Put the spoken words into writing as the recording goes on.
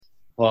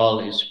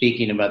Paul is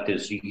speaking about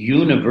this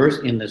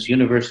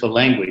universal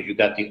language. You've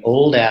got the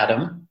old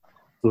Adam,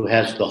 who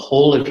has the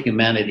whole of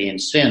humanity in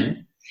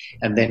sin,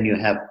 and then you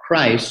have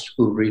Christ,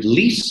 who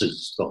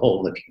releases the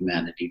whole of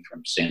humanity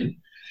from sin.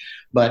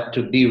 But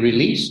to be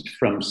released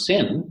from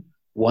sin,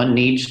 one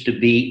needs to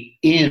be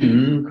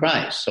in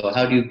Christ. So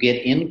how do you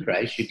get in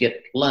Christ? You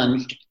get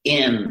plunged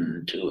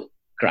into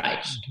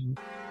Christ.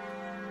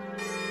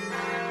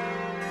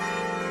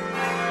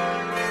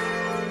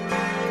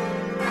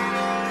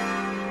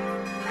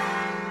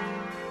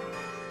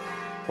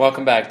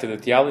 Welcome back to the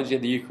Theology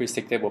of the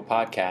Eucharistic Table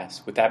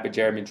podcast with Abbot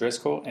Jeremy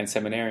Driscoll and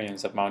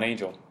seminarians of Mount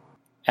Angel.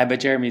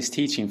 Abbot Jeremy is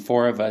teaching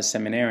four of us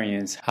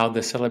seminarians how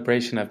the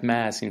celebration of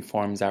Mass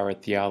informs our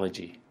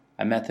theology,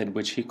 a method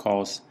which he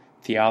calls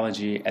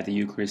Theology at the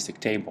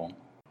Eucharistic Table.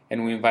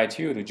 And we invite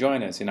you to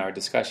join us in our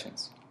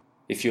discussions.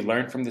 If you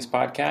learned from this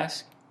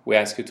podcast, we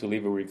ask you to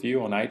leave a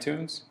review on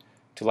iTunes,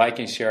 to like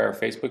and share our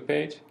Facebook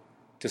page,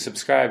 to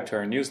subscribe to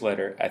our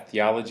newsletter at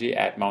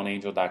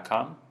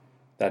theology@mountangel.com.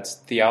 That's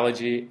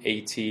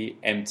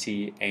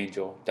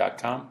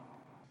theology@mtangel.com.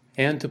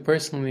 And to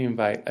personally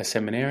invite a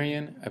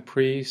seminarian, a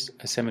priest,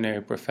 a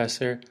seminary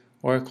professor,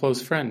 or a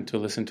close friend to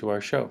listen to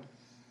our show.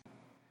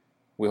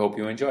 We hope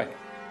you enjoy.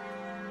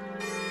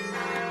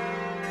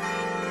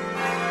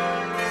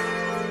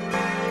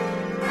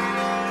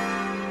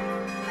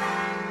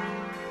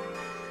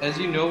 As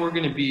you know, we're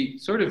going to be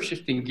sort of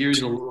shifting gears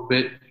a little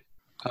bit.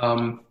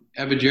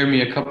 Abbot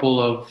Jeremy, a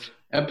couple of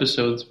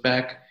episodes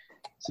back,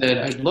 said,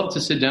 I'd love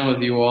to sit down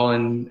with you all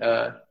and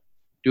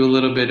do a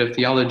little bit of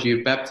theology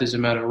of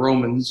baptism out of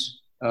Romans.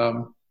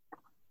 And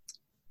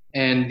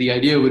the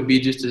idea would be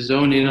just to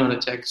zone in on a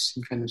text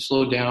and kind of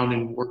slow down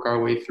and work our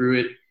way through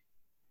it.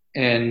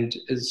 And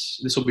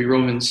this will be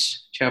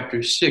Romans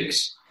chapter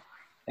 6.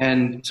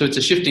 And so it's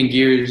a shifting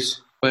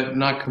gears, but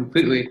not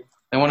completely.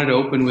 I wanted to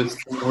open with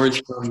some words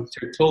from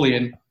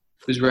Tertullian,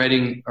 who's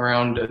writing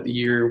around the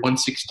year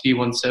 160,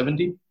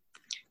 170.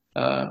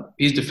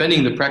 He's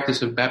defending the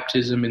practice of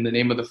baptism in the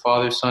name of the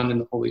Father, Son,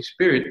 and the Holy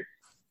Spirit.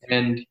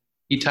 And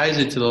he ties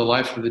it to the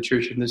life of the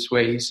church in this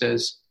way. He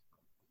says,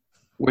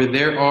 where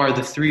there are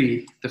the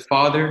three, the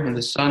Father and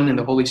the Son and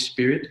the Holy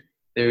Spirit,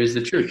 there is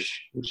the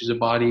church, which is a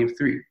body of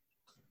three.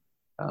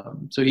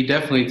 So he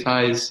definitely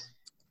ties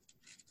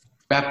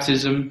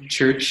baptism,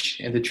 church,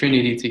 and the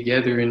Trinity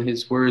together in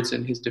his words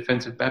and his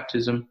defense of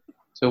baptism.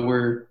 So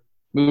we're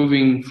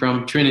moving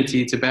from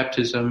Trinity to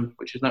baptism,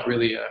 which is not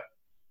really a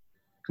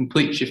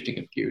complete shifting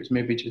of gears,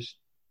 maybe just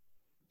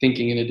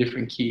thinking in a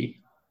different key.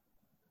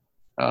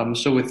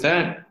 So with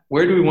that,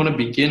 where do we want to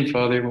begin,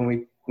 Father,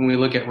 when we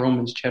look at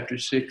Romans chapter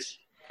 6?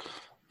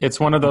 It's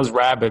one of those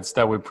rabbits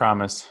that we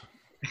promised.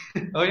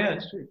 Oh, yeah,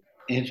 it's true.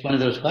 It's one of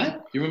those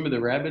what? You remember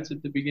the rabbits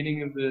at the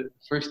beginning of the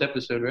first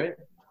episode, right?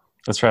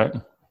 That's right.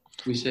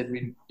 We said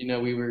we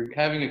were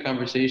having a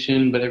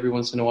conversation, but every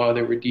once in a while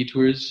there were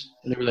detours,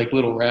 and there were like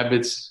little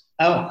rabbits.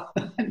 Oh,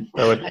 I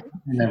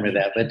remember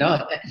that. But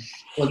no,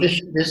 well,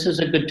 this is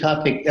a good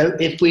topic.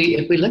 If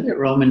we look at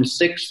Romans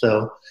 6,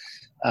 though,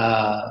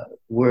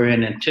 we're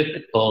in a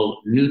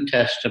typical New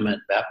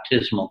Testament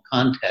baptismal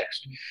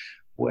context,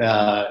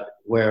 where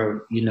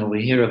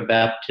we hear of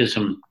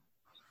baptism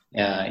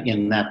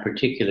in that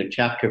particular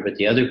chapter, but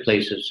the other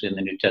places in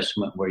the New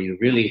Testament where you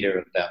really hear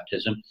of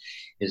baptism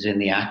is in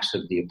the Acts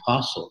of the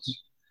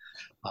Apostles.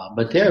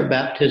 But there,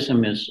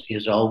 baptism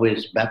is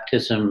always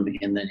baptism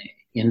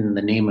in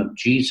the name of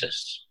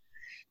Jesus.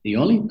 The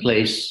only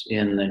place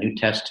in the New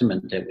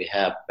Testament that we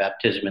have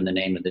baptism in the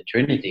name of the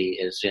Trinity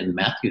is in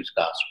Matthew's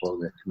Gospel,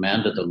 the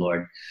command of the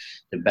Lord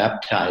to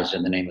baptize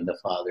in the name of the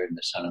Father and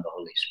the Son and the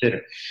Holy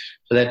Spirit.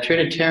 So that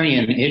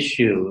Trinitarian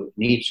issue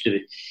needs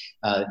to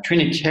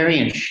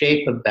Trinitarian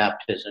shape of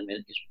baptism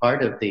is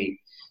part of the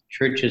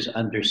Church's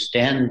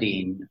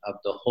understanding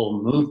of the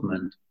whole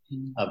movement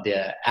of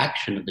the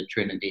action of the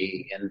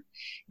Trinity in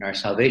our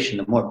salvation.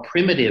 The more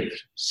primitive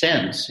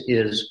sense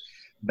is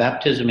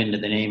baptism into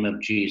the name of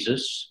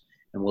Jesus,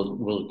 and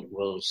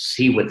we'll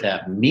see what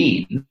that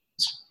means.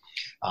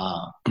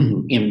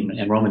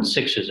 In Romans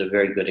 6 is a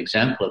very good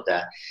example of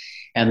that.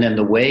 And then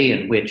the way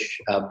in which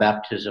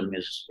baptism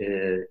is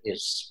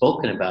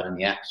spoken about in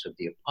the Acts of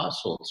the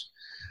Apostles,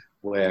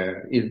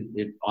 where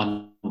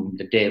on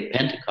the day of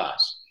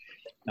Pentecost,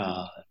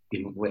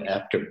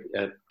 after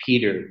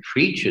Peter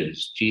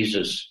preaches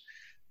Jesus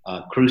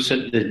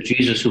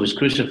who was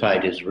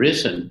crucified is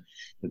risen,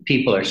 the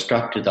people are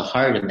struck to the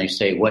heart and they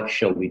say, what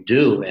shall we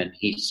do? And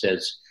he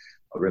says,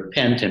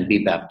 repent and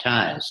be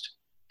baptized.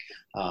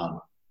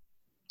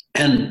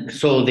 And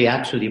so the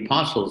Acts of the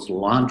Apostles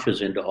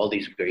launches into all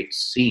these great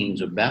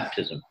scenes of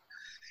baptism,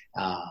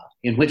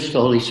 in which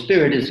the Holy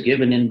Spirit is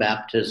given in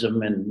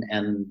baptism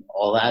and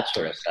all that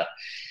sort of stuff.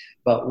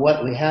 But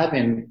what we have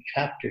in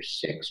chapter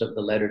 6 of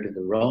the letter to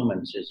the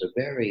Romans is a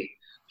very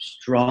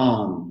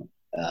strong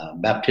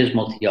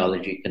baptismal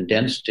theology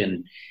condensed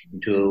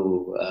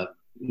into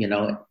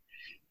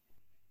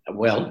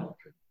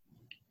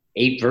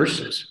 8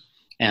 verses,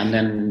 and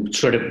then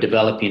sort of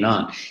developing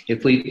on.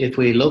 If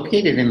we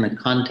locate it in the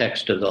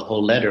context of the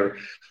whole letter,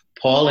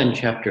 Paul in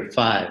chapter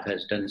 5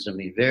 has done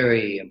something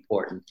very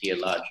important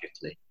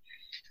theologically.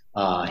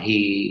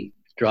 He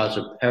draws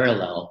a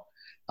parallel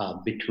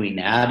between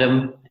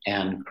Adam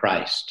and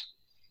Christ,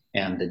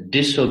 and the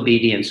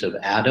disobedience of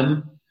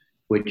Adam,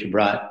 which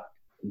brought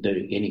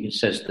and he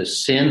says the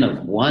sin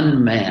of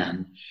one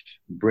man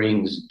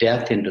brings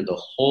death into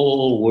the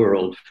whole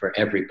world for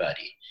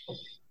everybody.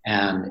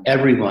 And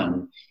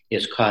everyone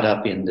is caught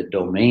up in the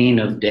domain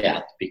of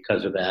death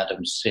because of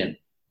Adam's sin.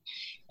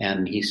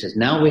 And he says,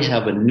 now we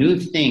have a new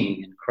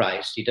thing in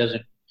Christ. He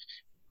doesn't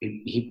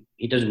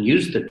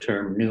use the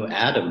term new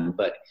Adam,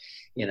 but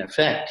in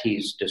effect,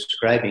 he's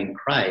describing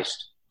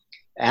Christ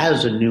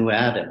as a new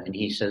Adam. And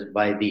he says,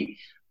 by the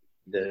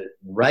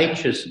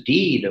righteous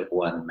deed of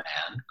one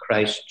man,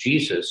 Christ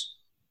Jesus,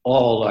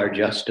 all are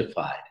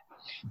justified.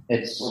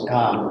 It's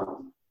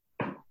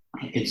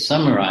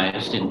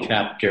summarized in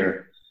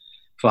chapter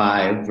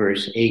 5,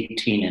 verse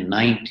 18 and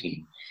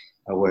 19,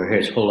 where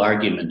his whole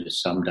argument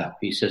is summed up.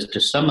 He says, to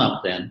sum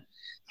up then,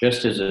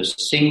 just as a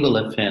single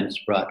offense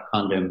brought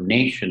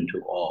condemnation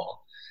to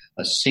all,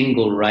 a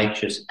single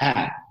righteous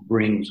act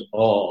brings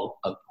all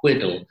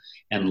acquittal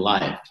and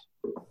life.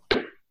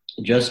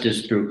 Just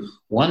as through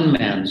one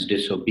man's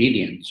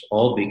disobedience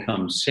all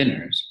become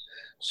sinners,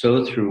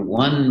 so through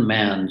one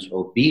man's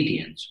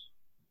obedience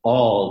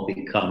all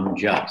become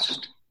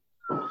just.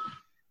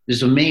 This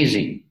is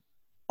amazing.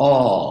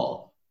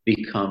 All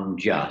become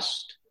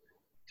just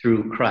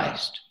through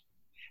Christ,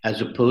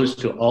 as opposed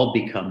to all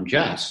become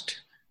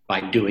just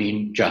by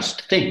doing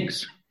just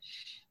things.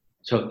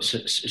 So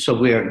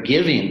we are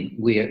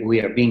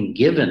being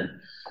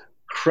given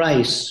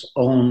Christ's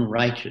own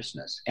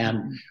righteousness,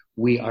 and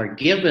we are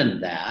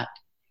given that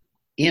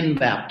in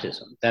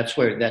baptism. That's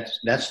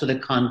the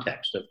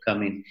context of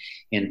coming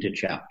into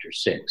chapter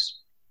 6.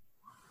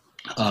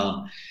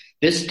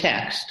 This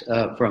text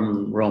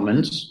from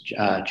Romans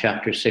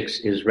chapter 6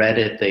 is read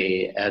at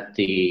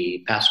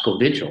the Paschal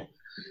Vigil,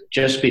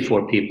 just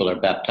before people are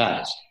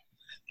baptized,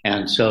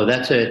 and so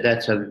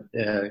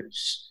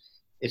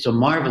it's a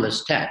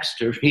marvelous text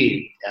to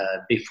read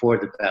before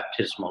the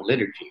baptismal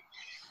liturgy.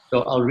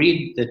 So I'll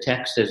read the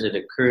text as it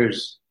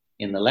occurs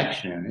in the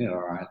lectionary,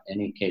 or in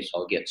any case,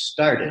 I'll get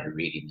started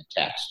reading the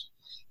text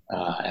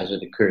as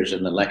it occurs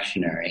in the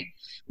lectionary.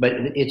 But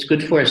it's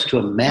good for us to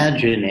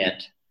imagine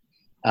it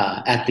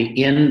at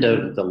the end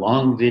of the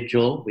long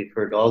vigil. We've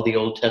heard all the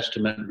Old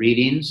Testament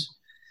readings,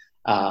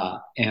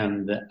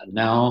 and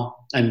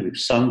we've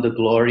sung the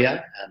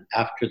Gloria, and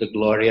after the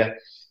Gloria,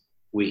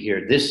 we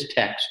hear this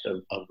text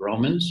of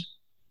Romans,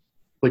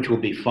 which will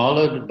be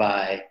followed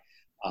by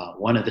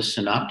one of the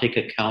synoptic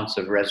accounts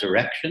of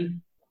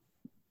resurrection,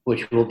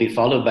 which will be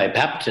followed by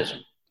baptism.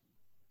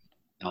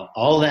 Now,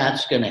 all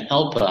that's going to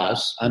help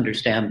us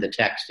understand the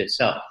text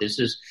itself. This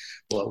is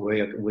what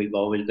we've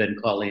always been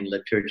calling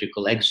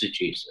liturgical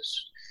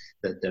exegesis.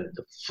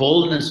 The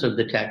fullness of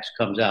the text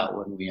comes out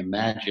when we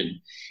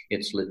imagine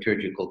its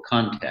liturgical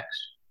context.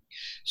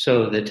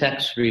 So the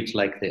text reads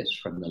like this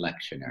from the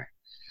lectionary.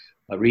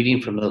 A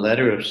reading from the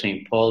letter of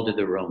St. Paul to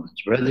the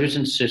Romans. Brothers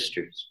and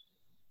sisters,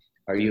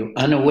 are you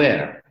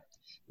unaware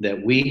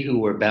that we who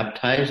were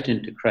baptized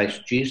into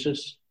Christ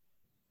Jesus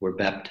were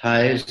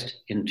baptized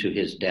into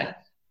his death?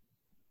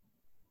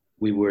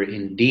 We were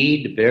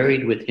indeed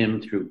buried with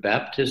him through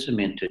baptism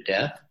into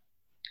death,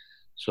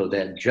 so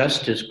that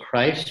just as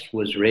Christ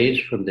was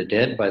raised from the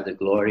dead by the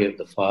glory of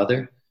the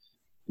Father,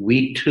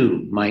 we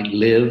too might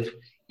live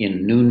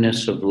in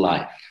newness of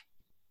life.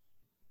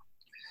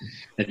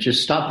 Let's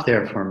just stop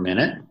there for a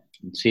minute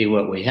and see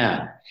what we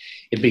have.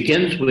 It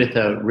begins with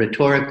a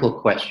rhetorical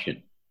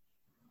question.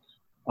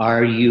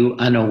 Are you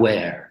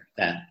unaware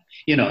that,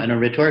 in a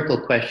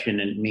rhetorical question,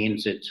 it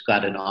means it's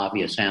got an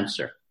obvious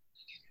answer.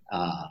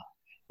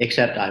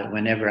 Except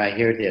whenever I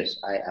hear this,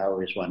 I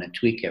always want to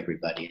tweak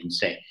everybody and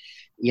say,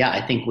 yeah,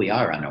 I think we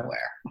are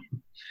unaware.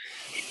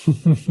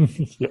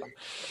 Yeah.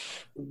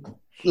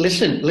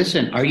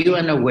 Listen, are you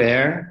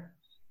unaware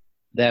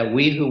that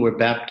we who were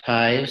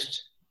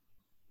baptized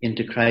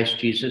into Christ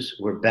Jesus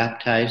were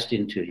baptized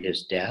into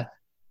his death?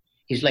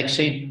 He's like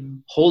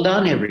saying, hold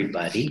on,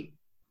 everybody.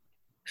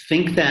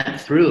 Think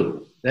that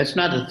through. That's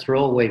not a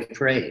throwaway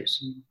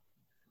phrase.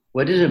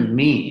 What does it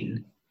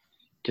mean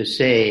to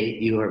say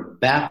you are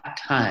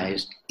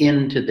baptized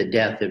into the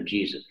death of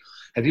Jesus?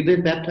 Have you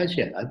been baptized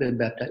yet? I've been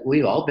baptized.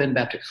 We've all been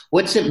baptized.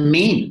 What's it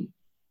mean?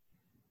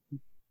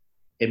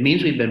 It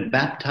means we've been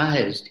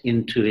baptized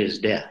into his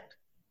death.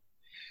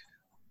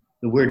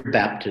 The word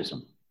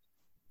baptism,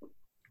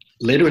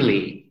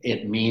 literally,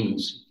 it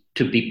means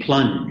to be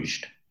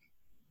plunged.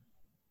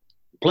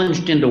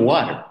 Plunged into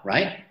water,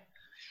 right?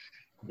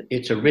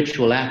 It's a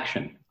ritual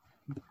action.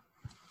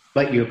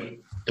 But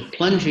the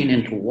plunging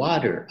into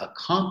water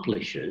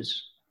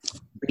accomplishes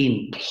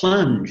being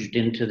plunged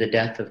into the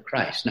death of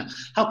Christ. Now,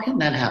 how can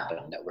that happen,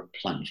 that we're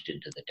plunged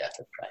into the death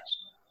of Christ?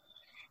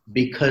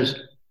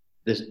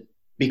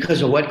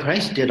 Because of what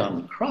Christ did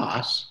on the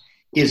cross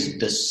is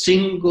the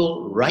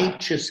single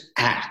righteous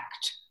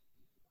act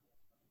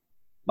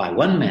by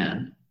one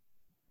man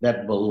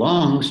that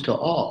belongs to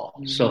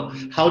all. So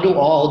how do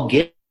all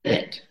get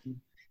it?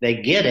 They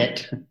get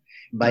it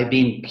by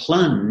being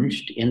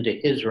plunged into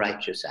his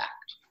righteous act.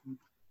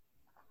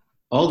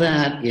 All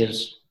that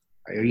is,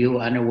 are you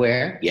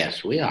unaware?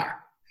 Yes, we are.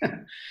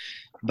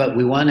 But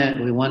we want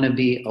to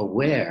be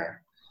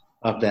aware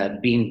of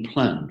that being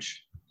plunged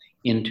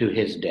into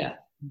his death.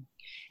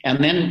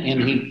 And then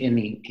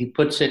he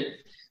puts it,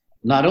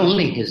 not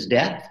only his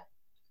death,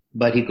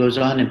 but he goes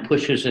on and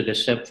pushes it a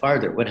step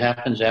farther. What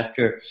happens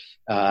after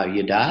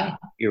you die?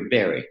 You're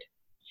buried.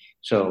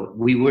 So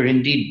we were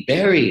indeed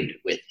buried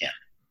with him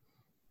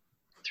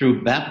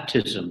through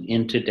baptism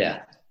into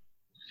death.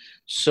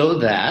 So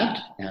that,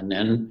 and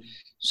then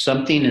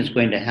something is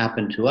going to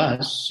happen to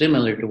us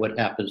similar to what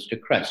happens to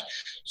Christ.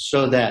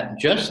 So that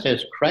just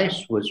as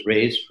Christ was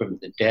raised from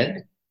the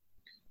dead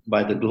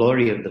by the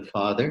glory of the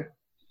Father,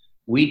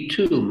 we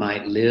too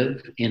might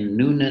live in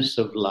newness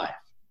of life.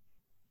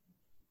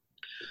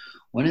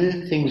 One of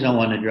the things I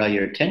want to draw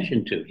your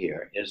attention to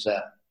here is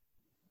that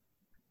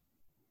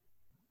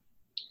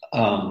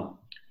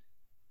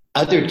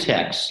other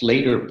texts,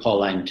 later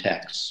Pauline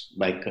texts,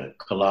 like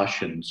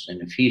Colossians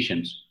and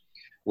Ephesians,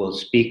 will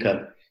speak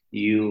of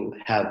you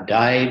have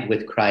died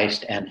with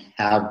Christ and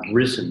have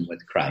risen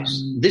with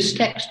Christ. This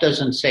text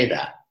doesn't say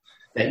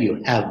that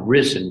you have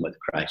risen with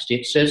Christ.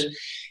 It says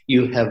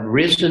you have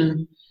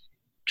risen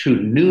to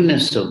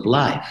newness of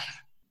life.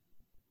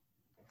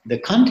 The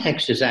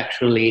context is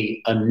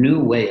actually a new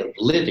way of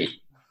living.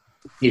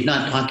 He's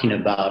not talking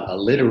about a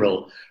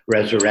literal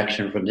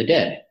resurrection from the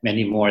dead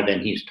any more than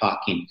he's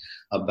talking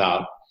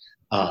about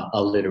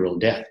a literal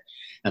death.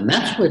 And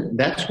that's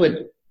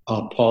what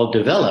Paul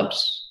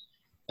develops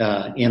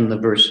in the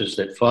verses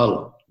that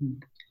follow.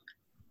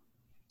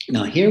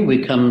 Now here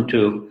we come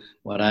to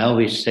what I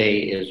always say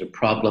is a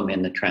problem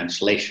in the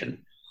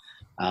translation.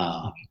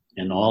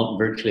 And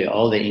virtually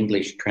all the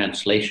English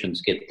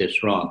translations get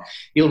this wrong.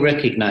 You'll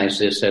recognize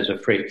this as a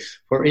phrase.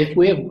 For if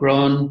we have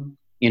grown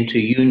into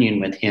union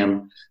with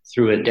him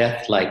through a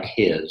death like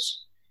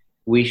his,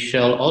 we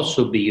shall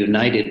also be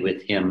united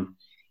with him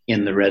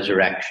in the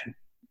resurrection.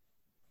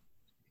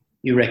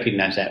 You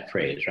recognize that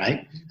phrase,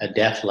 right? A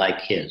death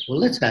like his. Well,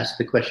 let's ask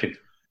the question,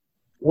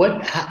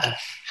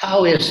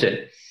 how is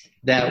it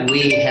that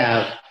we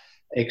have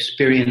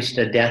experienced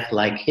a death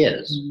like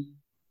his?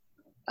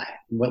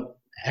 Well,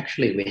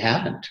 actually, we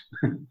haven't.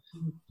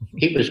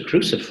 He was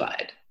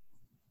crucified.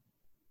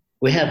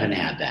 We haven't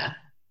had that.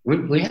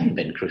 We haven't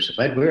been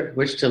crucified.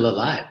 We're still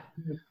alive.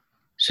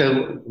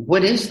 So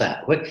what is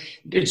that?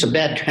 It's a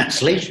bad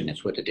translation,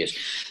 is what it is.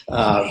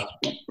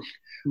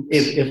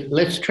 If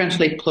let's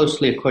translate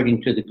closely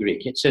according to the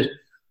Greek. It says,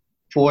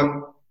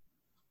 for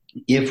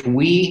if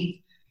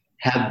we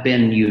have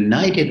been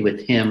united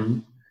with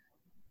him,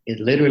 it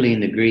literally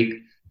in the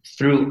Greek,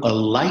 through a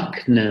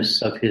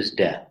likeness of his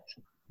death.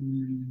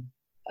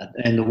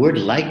 And the word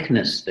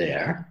likeness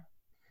there,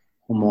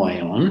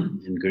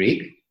 homoion in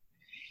Greek,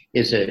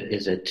 is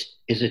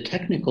a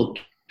technical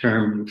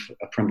term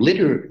from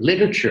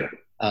literature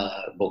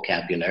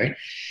vocabulary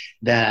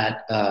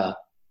that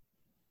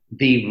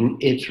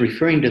it's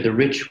referring to the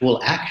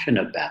ritual action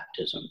of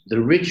baptism.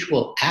 The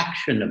ritual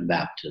action of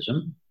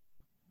baptism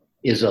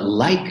is a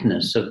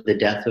likeness of the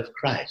death of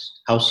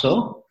Christ. How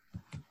so?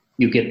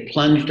 You get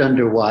plunged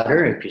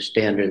underwater. If you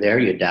stay under there,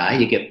 you die.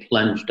 You get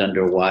plunged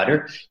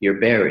underwater, you're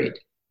buried.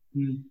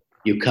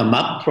 You come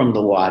up from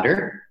the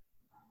water.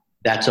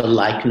 That's a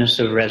likeness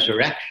of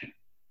resurrection.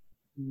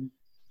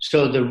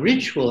 So the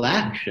ritual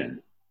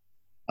action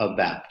of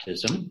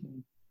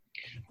baptism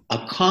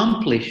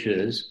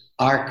accomplishes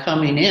our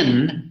coming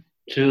in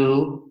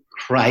to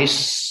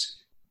Christ's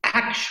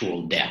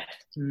actual death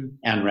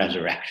and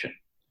resurrection.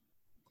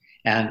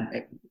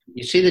 And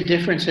you see the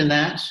difference in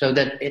that? So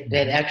that it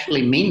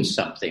actually means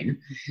something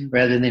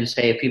rather than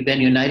say, if you've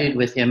been united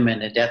with him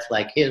in a death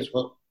like his,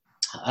 well,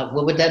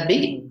 what would that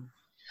be?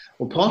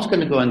 Well, Paul's going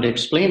to go on to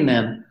explain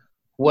then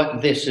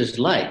what this is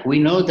like. We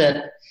know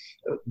that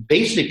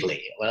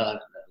basically, well, I'll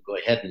go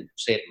ahead and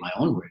say it in my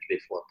own words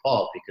before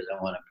Paul, because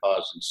I want to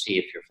pause and see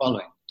if you're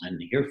following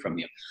and hear from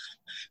you.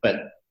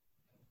 But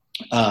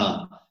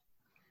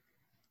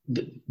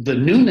the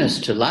newness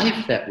to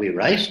life that we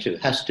rise to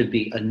has to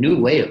be a new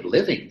way of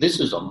living. This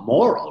is a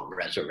moral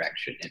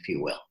resurrection, if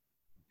you will.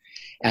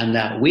 And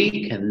that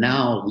we can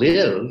now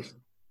live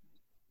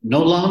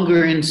no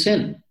longer in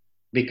sin,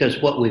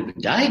 because what we've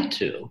died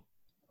to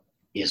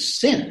is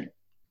sin.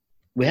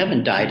 We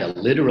haven't died a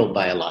literal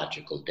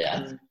biological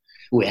death.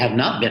 We have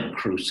not been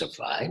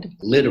crucified,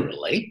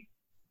 literally.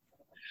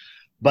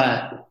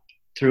 But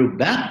through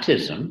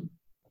baptism,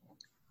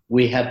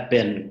 we have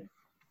been,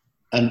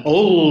 an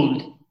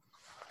old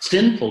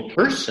sinful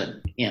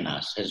person in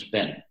us has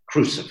been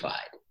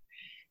crucified,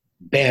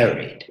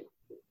 buried,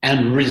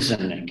 and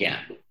risen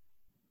again.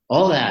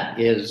 All that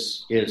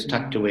is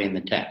tucked away in the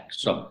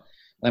text. So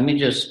let me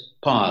just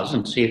pause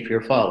and see if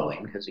you're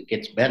following, because it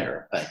gets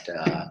better. But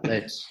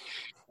let's.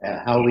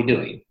 How are we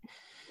doing?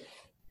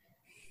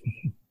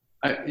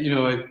 As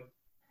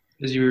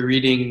you were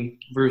reading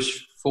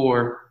verse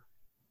 4,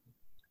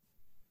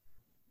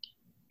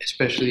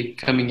 especially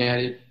coming at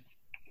it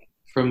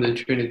from the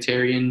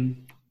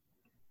Trinitarian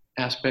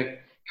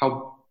aspect,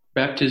 how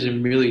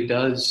baptism really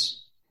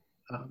does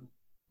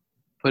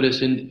put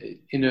us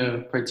in a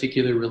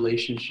particular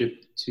relationship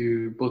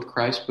to both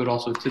Christ, but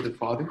also to the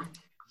Father.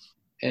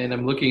 And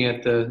I'm looking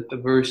at the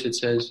verse. It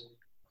says,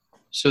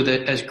 so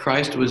that as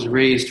Christ was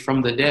raised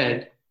from the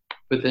dead,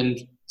 but then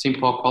St.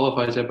 Paul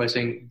qualifies that by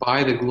saying,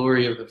 by the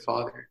glory of the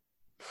Father.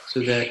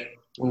 So that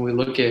when we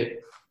look at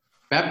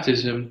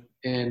baptism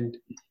and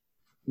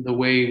the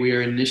way we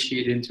are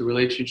initiated into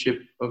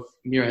relationship of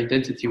mere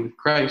identity with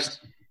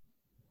Christ,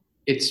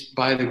 it's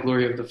by the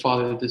glory of the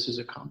Father that this is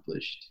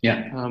accomplished.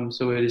 Yeah.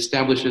 So it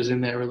establishes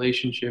in that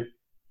relationship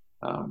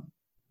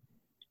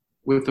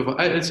with the.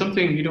 It's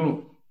something you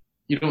don't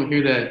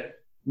hear that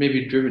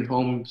maybe driven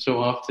home so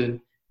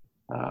often.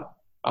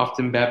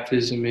 Often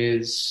baptism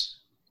is,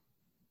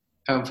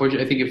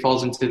 unfortunately, I think it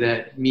falls into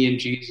that me and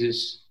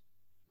Jesus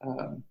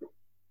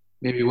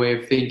maybe way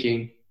of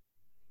thinking.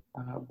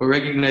 But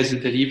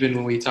recognizing that even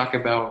when we talk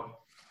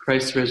about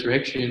Christ's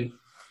resurrection,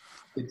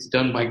 it's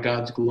done by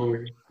God's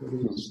glory.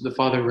 The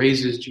Father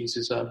raises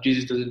Jesus up.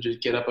 Jesus doesn't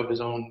just get up of his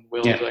own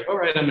will. Yeah. He's like, all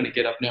right, I'm going to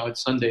get up now.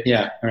 It's Sunday.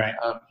 Yeah, right.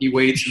 He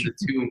waits in the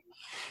tomb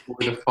for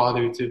the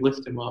Father to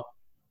lift him up.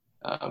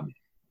 And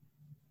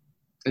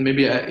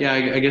maybe,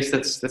 I guess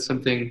that's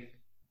something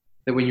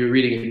that when you're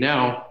reading it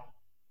now,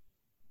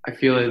 I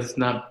feel it's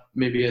not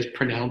maybe as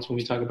pronounced when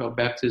we talk about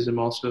baptism,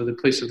 also the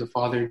place of the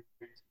Father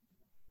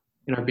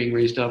in our being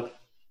raised up.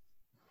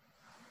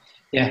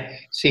 Yeah.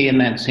 See, in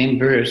that same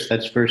verse,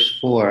 that's verse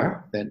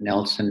 4 that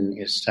Nelson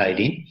is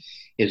citing,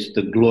 is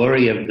the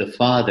glory of the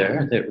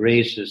Father that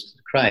raises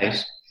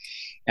Christ.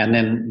 And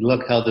then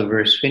look how the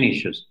verse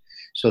finishes.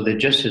 So that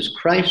just as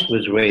Christ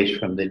was raised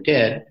from the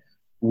dead,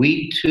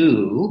 we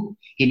too,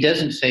 he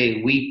doesn't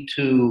say we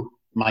too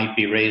might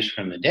be raised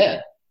from the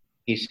dead.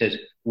 He says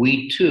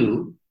we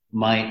too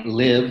might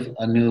live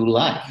a new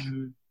life.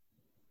 Mm-hmm.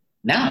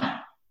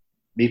 Now,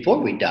 before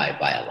we die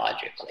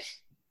biologically,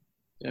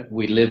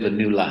 we live a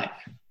new life.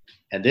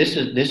 And this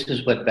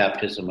is what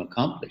baptism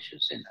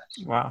accomplishes in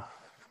us. Wow.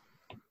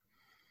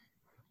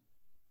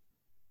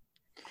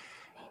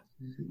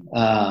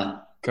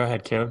 Go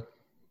ahead, Caleb.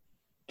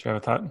 Do you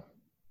have a thought?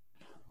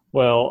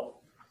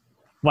 Well,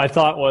 my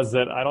thought was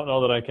that I don't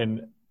know that I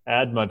can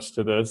add much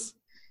to this,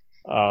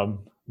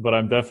 but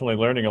I'm definitely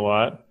learning a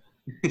lot.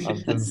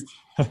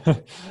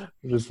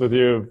 Just with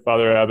you,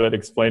 Father Abbott,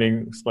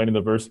 explaining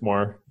the verse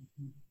more.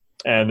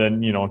 And then,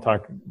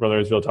 Brother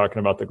Israel talking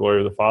about the glory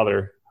of the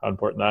Father, how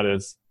important that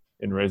is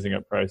in raising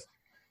up Christ.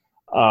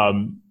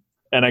 And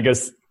I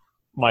guess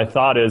my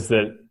thought is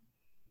that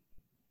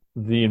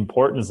the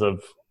importance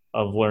of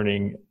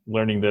learning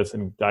this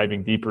and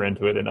diving deeper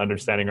into it and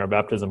understanding our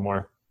baptism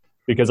more,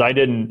 because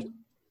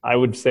I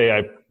would say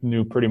I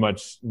knew pretty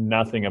much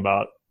nothing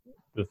about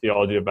the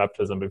theology of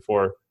baptism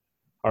before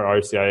our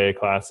RCIA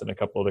class and a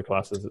couple other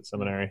classes at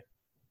seminary.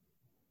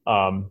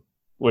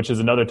 Which is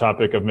another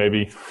topic of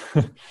maybe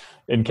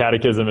in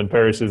catechism and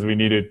parishes, we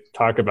need to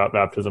talk about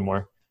baptism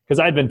more. Because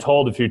I'd been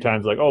told a few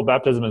times, like, oh,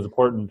 baptism is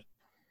important.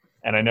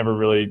 And I never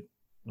really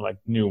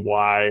knew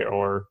why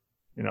or,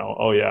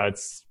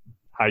 it's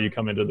how you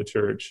come into the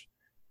church.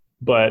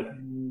 But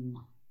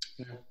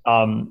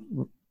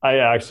I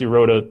actually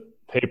wrote a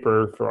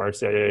paper for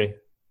RCIA.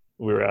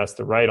 We were asked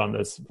to write on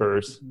this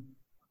verse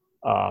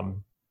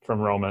from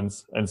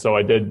Romans. And so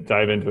I did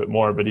dive into it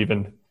more, but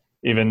even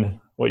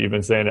what you've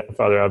been saying,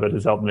 Father Abbott,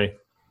 has helped me.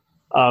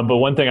 But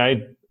one thing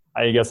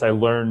I guess I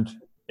learned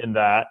in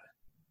that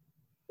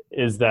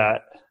is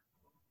that,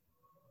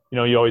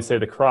 you always say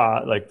the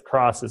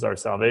cross is our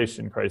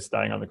salvation. Christ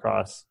dying on the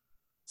cross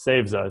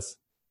saves us.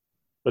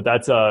 But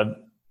that's I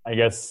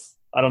guess,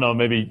 I don't know,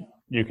 maybe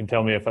you can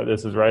tell me if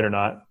this is right or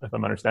not, if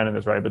I'm understanding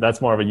this right, but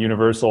that's more of a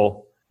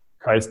universal,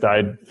 Christ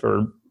died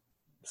for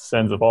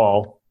sins of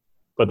all.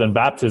 But then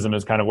baptism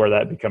is kind of where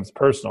that becomes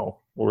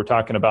personal, where we're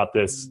talking about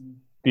this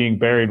being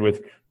buried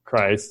with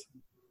Christ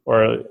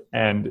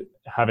and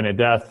having a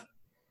death.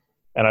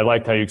 And I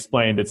liked how you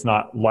explained it's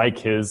not like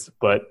his,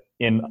 but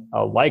in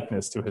a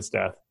likeness to his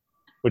death,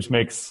 which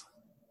makes,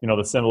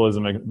 the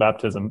symbolism of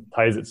baptism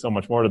ties it so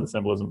much more to the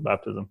symbolism of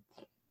baptism.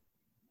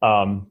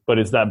 But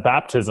it's that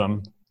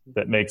baptism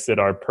that makes it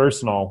our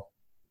personal,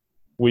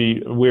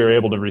 we are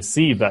able to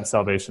receive that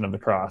salvation of the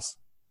cross,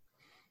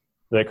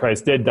 that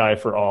Christ did die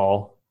for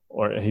all,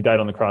 or he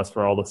died on the cross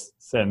for all the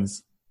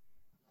sins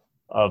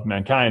of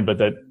mankind, but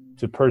that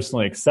to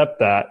personally accept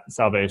that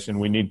salvation,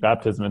 we need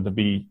baptism and to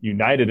be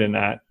united in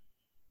that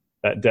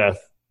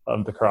death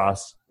of the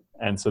cross,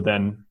 and so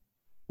then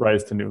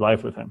rise to new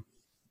life with him.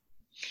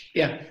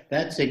 Yeah,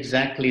 that's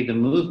exactly the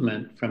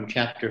movement from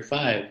chapter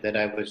 5 that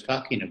I was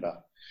talking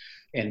about.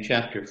 In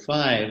chapter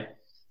 5,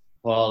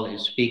 Paul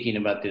is speaking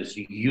about this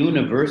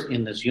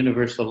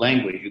universal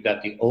language. You've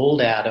got the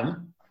old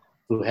Adam,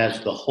 who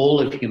has the whole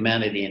of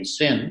humanity in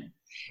sin,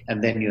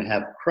 and then you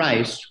have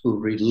Christ, who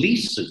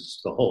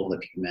releases the whole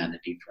of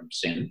humanity from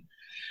sin.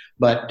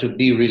 But to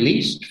be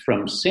released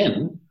from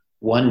sin,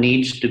 one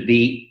needs to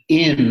be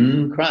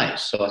in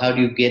Christ. So how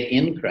do you get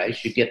in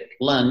Christ? You get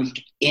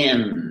plunged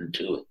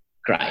into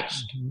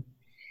Christ.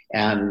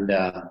 And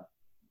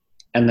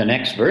the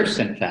next verse,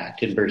 in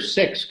fact, in verse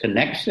 6,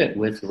 connects it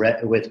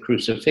with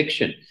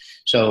crucifixion.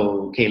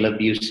 So,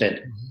 Caleb, you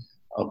said,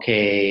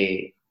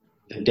 okay,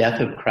 the death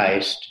of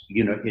Christ,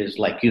 is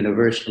like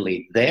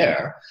universally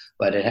there,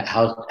 but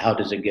how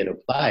does it get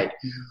applied?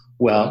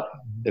 Well,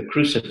 the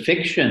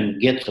crucifixion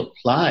gets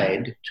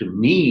applied to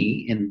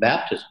me in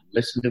baptism.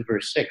 Listen to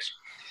verse 6.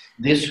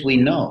 This we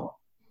know,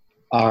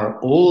 our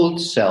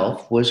old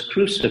self was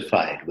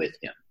crucified with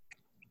him.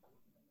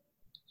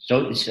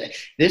 So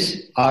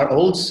this, our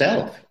old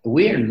self,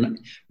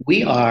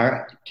 we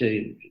are,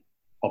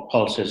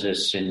 Paul says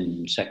this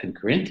in 2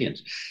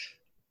 Corinthians,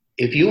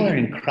 if you are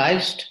in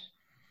Christ,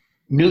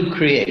 new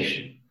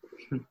creation.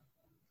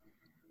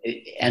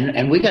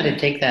 And we got to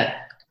take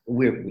that,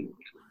 we're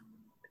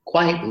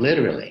quite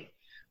literally.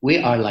 We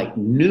are like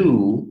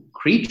new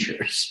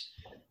creatures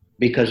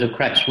because of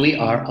Christ. We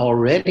are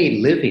already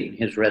living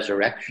his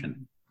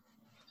resurrection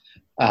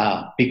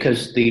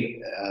because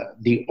the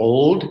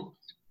old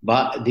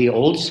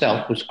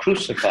self was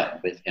crucified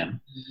with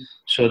him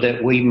so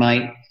that we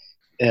might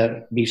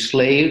be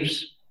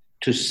slaves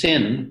to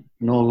sin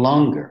no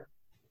longer.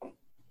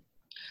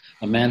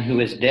 A man who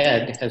is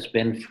dead has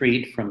been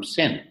freed from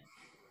sin.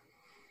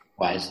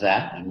 Why is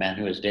that? A man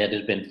who is dead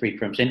has been freed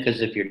from sin because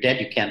if you're dead,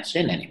 you can't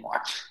sin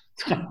anymore.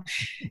 This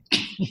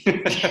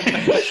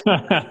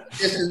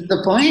is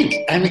the point.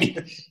 I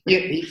mean,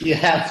 you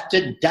have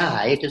to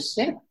die to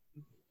sin.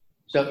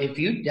 So if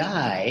you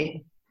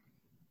die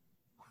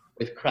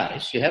with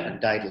Christ, you haven't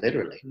died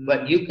literally,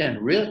 but you can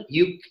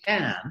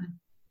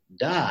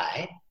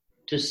die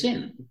to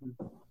sin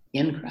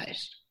in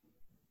Christ.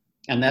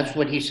 And that's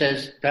what he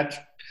says, that's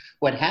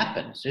what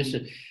happens.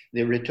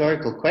 The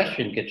rhetorical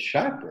question gets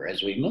sharper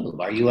as we move.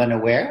 Are you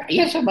unaware?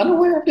 Yes, I'm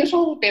unaware of the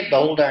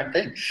whole darn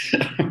thing.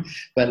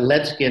 But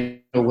let's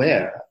get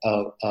aware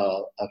of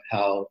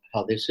how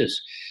this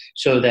is,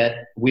 so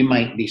that we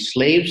might be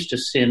slaves to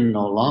sin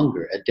no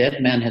longer. A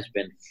dead man has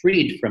been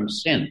freed from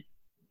sin.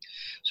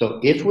 So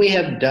if we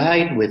have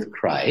died with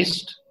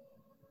Christ,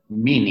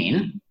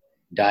 meaning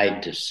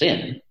died to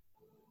sin,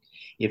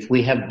 if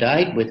we have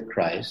died with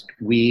Christ,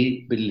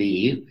 we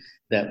believe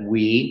that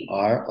we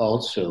are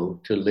also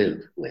to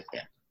live with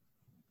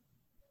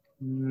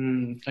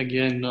him.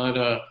 Again,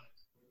 not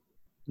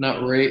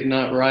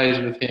rise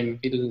with him.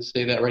 He doesn't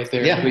say that right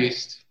there, at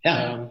least.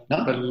 Yeah.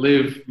 But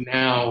live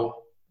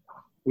now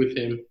with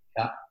him.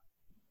 Yeah.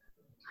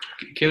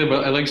 Caleb,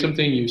 I like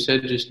something you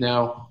said just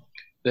now,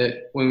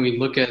 that when we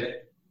look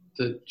at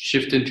the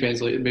shift in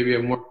translation, maybe a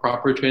more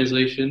proper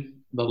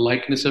translation, the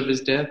likeness of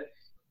his death,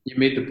 you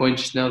made the point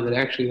just now that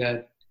actually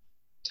that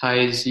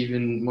ties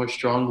even more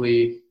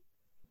strongly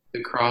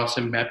the cross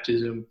and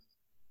baptism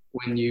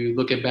when you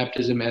look at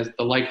baptism as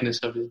the likeness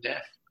of his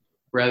death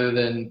rather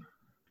than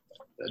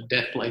a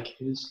death like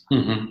his.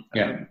 Mm-hmm.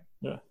 Yeah,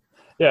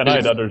 and I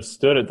had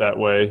understood it that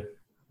way,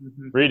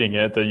 reading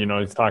it, that,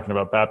 he's talking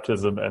about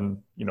baptism and,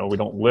 we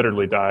don't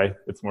literally die.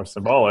 It's more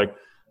symbolic.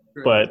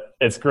 Right. But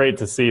it's great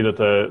to see that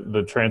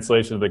the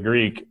translation of the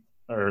Greek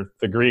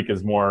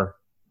is more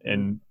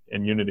in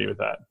unity with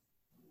that.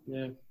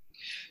 Yeah.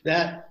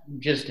 That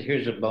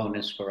here's a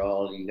bonus for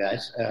all you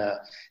guys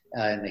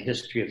in the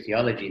history of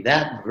theology.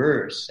 That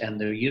verse and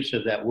the use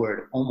of that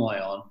word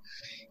homoion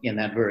in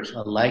that verse,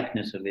 a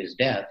likeness of his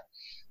death,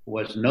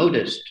 was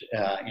noticed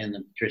in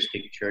the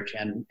patristic church,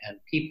 and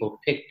people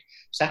picked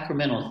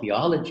sacramental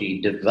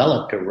theology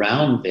developed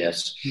around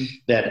this,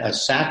 that a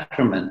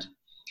sacrament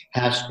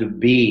has to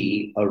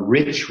be a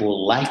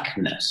ritual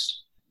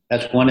likeness.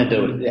 That's one of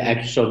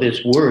the, so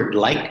this word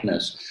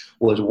likeness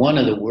was one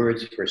of the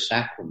words for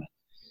sacrament.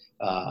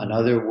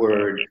 Another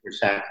word for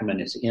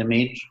sacrament is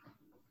image.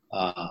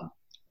 A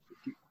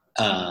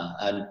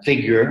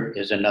figure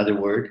is another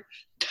word.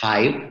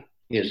 Type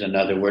is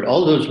another word.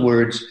 All those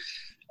words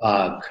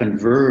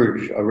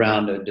converge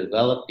around a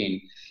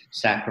developing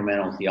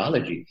sacramental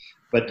theology.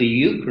 But the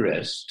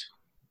Eucharist,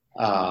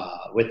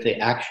 with the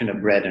action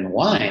of bread and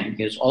wine,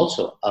 is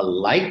also a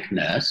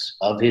likeness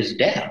of his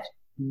death.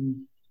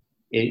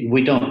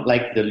 We don't,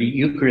 like the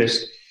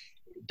Eucharist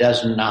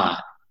does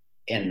not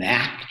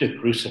enact a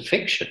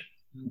crucifixion.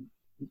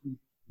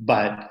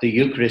 But the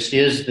Eucharist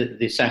is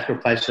the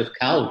sacrifice of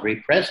Calvary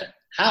present.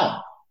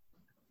 How?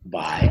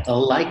 By a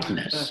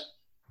likeness.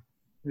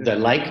 The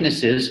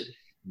likeness is,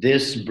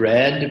 this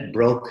bread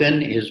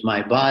broken is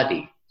my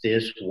body.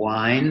 This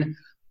wine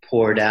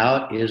poured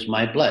out is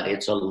my blood.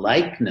 It's a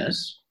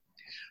likeness,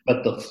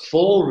 but the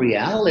full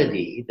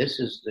reality, this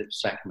is the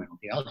sacramental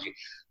theology,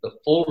 the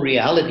full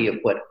reality of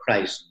what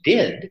Christ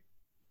did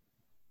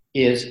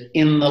is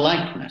in the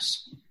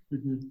likeness.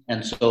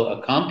 And so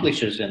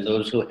accomplishes in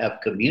those who have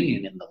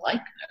communion in the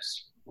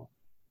likeness,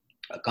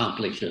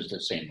 accomplishes the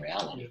same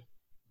reality.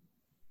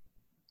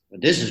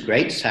 But this is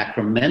great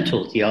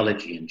sacramental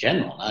theology in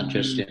general, not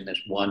just in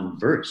this one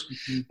verse.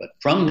 But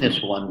from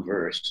this one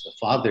verse, the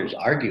fathers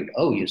argued,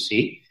 you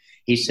see,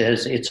 he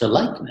says it's a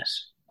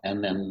likeness.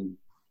 And then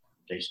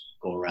they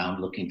go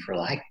around looking for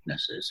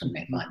likenesses and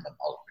they find them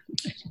all over the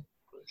place.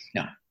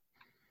 No.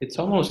 It's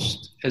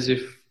almost as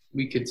if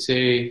we could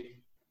say,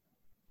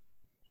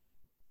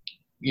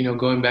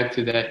 going back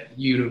to that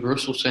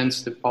universal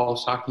sense that Paul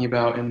is talking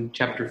about in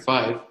chapter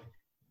 5,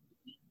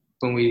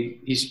 when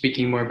he's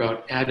speaking more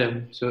about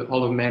Adam, so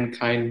all of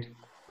mankind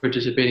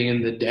participating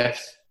in the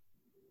death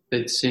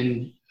that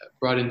sin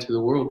brought into the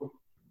world.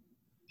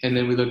 And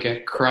then we look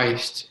at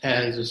Christ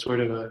as a sort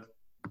of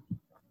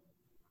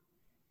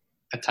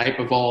a type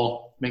of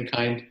all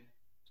mankind.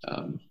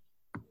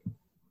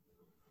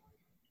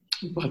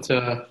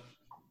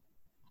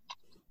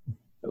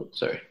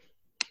 Sorry.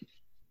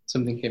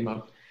 Something came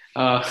up.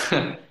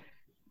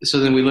 So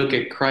then we look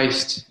at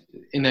Christ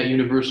in that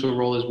universal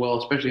role as well,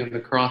 especially on the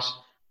cross.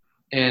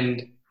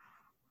 And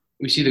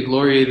we see the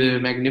glory, the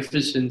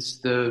magnificence,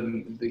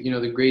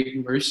 the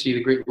great mercy,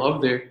 the great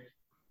love there.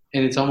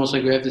 And it's almost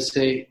like we have to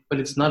say, but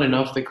it's not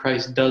enough that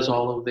Christ does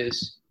all of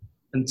this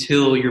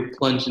until you're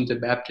plunged into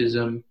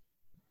baptism.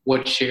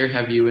 What share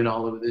have you in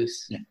all of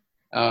this? Yeah.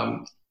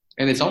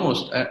 And it's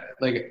almost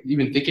like,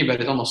 even thinking about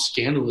it, it's almost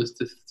scandalous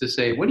to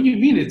say, what do you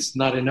mean it's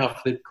not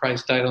enough that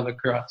Christ died on the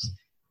cross?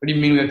 What do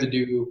you mean we have to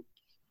do?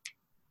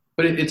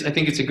 But I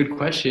think it's a good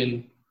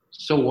question.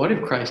 So what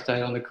if Christ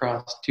died on the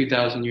cross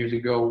 2,000 years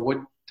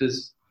ago?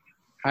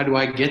 How do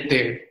I get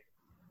there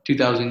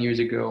 2,000 years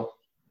ago?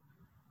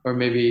 Or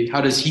maybe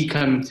how does he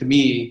come to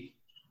me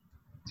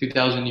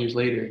 2,000 years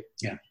later?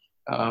 Yeah.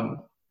 And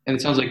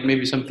it sounds like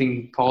maybe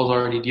something Paul's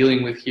already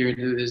dealing with here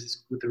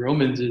with the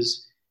Romans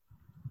is,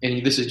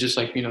 and this is just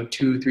like,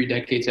 2-3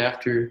 decades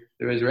after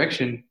the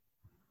resurrection.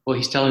 Well,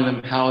 he's telling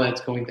them how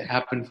that's going to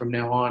happen from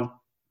now on.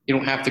 You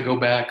don't have to go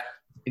back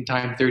in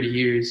time 30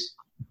 years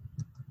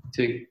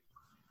to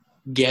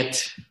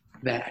get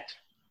that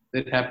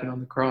happened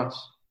on the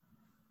cross.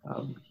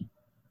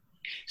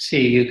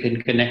 See, you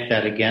can connect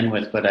that again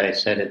with what I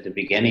said at the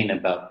beginning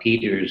about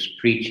Peter's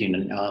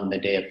preaching on the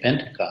day of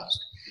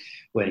Pentecost,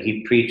 when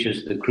he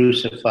preaches the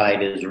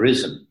crucified is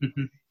risen,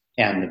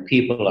 and the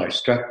people are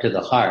struck to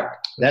the heart.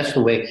 That's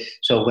the way.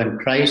 So when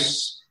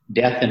Christ's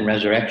death and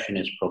resurrection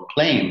is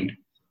proclaimed,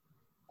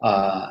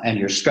 and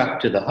you're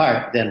struck to the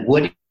heart, then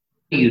what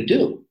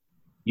do?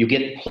 You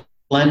get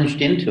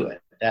plunged into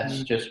it.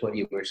 That's just what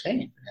you were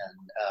saying.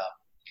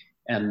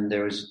 And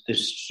there's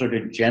this sort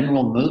of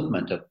general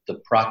movement of the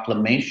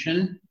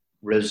proclamation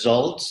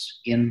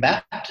results in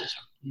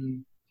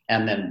baptism.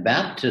 And then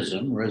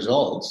baptism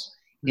results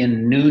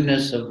in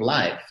newness of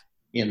life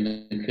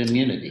in the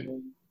community.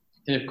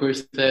 And of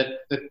course,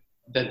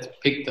 that's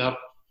picked up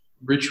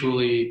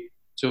ritually.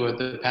 So at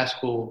the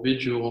Paschal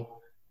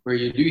Vigil, where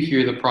you do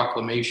hear the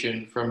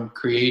proclamation from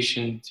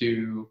creation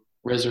to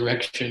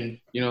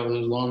resurrection,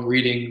 those long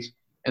readings,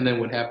 and then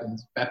what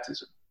happens?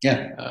 Baptism.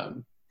 Yeah.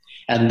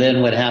 And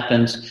then what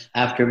happens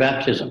after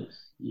baptism?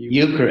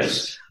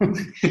 Eucharist.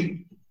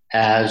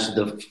 As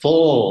the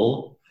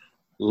full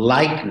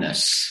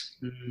likeness,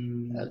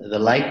 the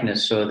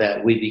likeness so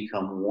that we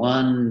become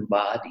one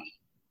body,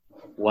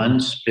 one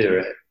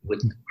spirit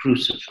with the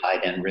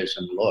crucified and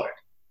risen Lord.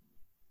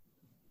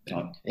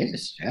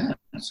 That's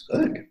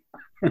good.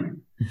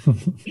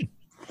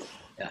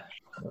 Yeah.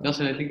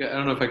 Nelson, I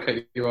don't know if I cut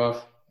you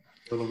off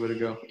a little bit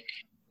ago.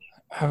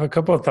 I have a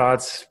couple of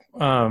thoughts.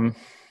 One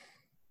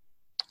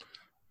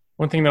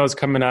thing that was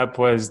coming up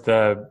was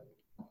the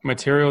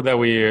material that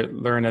we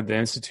learn at the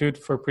Institute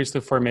for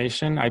Priesthood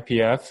Formation,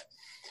 IPF.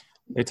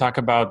 They talk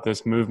about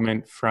this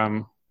movement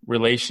from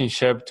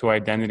relationship to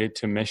identity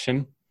to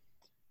mission.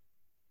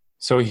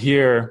 So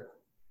here,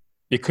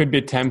 it could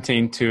be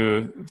tempting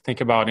to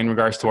think about, in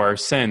regards to our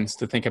sins,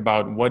 to think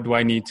about what do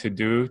I need to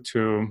do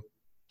to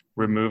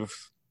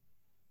remove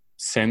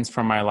sins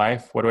from my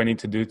life? What do I need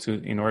to do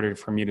in order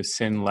for me to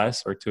sin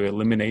less or to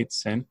eliminate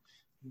sin?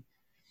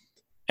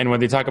 And what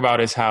they talk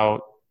about is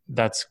how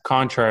that's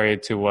contrary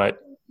to what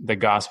the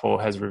gospel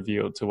has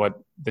revealed, to what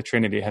the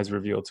Trinity has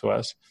revealed to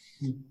us.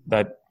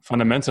 That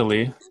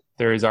fundamentally,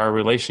 there is our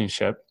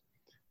relationship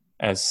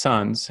as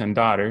sons and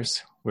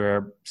daughters.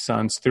 We're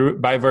sons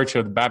by virtue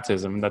of the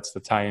baptism. That's the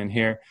tie-in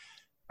here.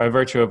 By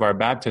virtue of our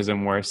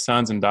baptism, we're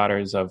sons and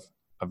daughters of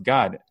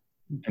God.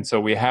 And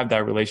so we have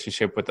that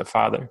relationship with the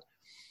Father.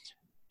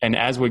 And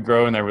as we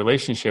grow in that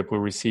relationship, we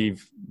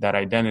receive that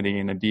identity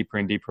in a deeper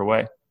and deeper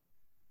way.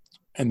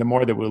 And the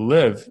more that we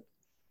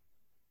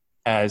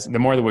the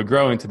more that we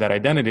grow into that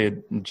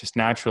identity, just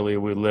naturally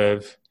we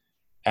live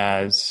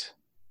as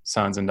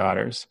sons and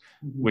daughters,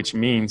 which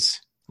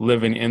means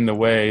living in the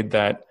way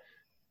that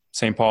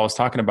St. Paul is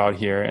talking about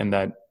here, and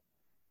that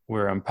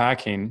we're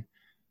unpacking,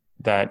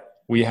 that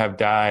we have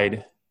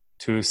died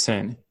to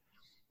sin.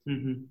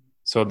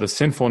 So the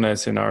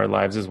sinfulness in our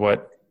lives is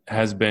what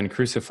has been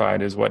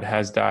crucified, is what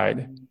has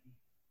died.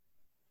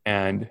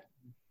 And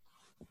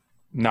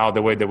now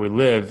the way that we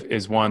live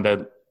is one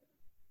that,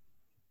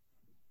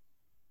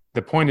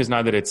 the point is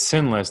not that it's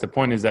sinless. The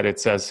point is that it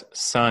says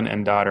son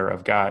and daughter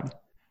of God.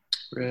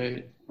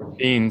 Right.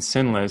 Being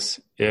sinless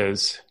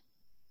is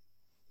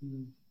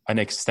an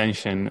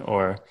extension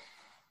or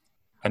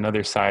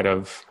another side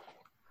of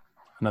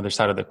another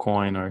side of the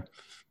coin, or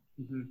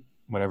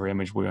whatever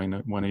image we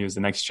want to use,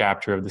 the next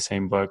chapter of the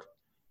same book.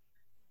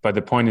 But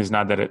the point is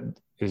not that it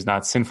is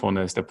not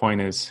sinfulness. The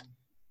point is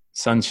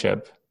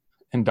sonship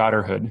and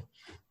daughterhood,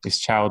 is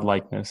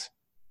childlikeness,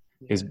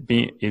 is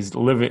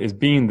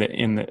being the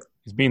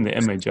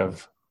image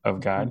of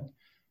God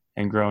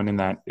and growing in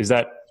that. Is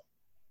that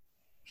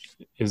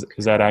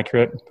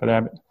accurate, Brother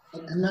Abbott?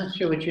 I'm not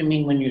sure what you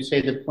mean when you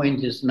say the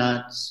point is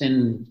not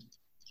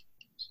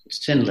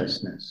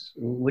sinlessness.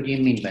 What do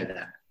you mean by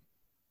that?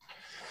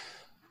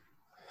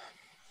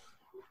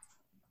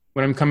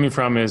 What I'm coming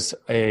from is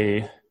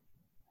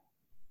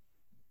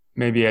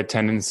maybe a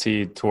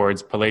tendency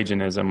towards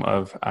Pelagianism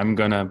of I'm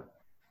going to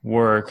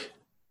work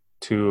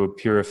to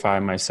purify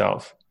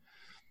myself.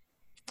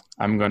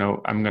 I'm going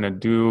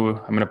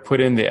to put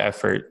in the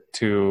effort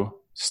to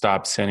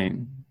stop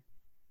sinning.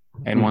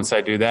 And once I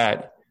do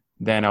that,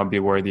 then I'll be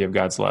worthy of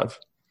God's love.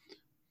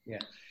 Yeah.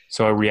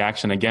 So a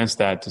reaction against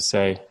that to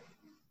say,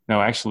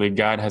 no, actually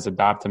God has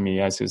adopted me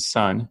as his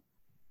son,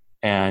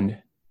 and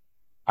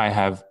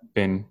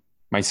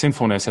my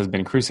sinfulness has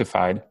been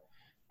crucified,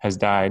 has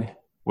died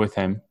with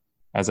him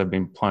as I've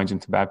been plunged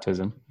into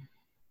baptism.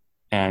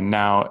 And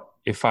now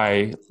if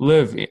I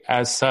live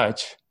as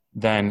such,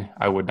 then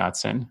I would not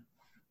sin.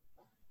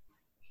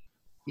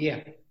 Yeah.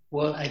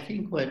 Well, I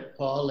think what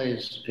Paul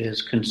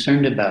is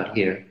concerned about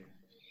here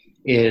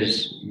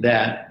is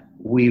that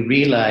we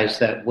realize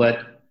that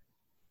what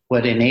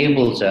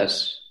enables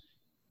us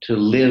to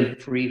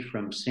live free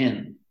from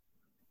sin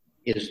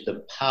is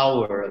the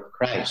power of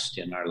Christ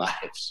in our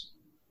lives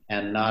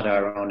and not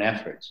our own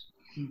efforts,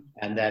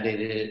 and that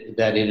it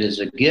is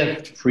a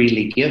gift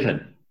freely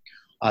given.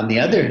 On the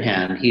other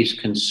hand, he's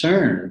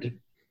concerned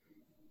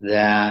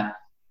that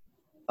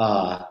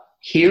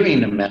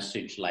hearing a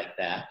message like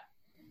that,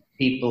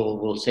 people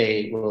will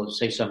say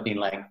something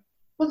like,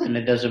 well, then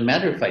it doesn't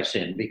matter if I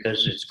sin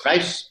because it's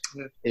Christ.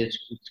 It's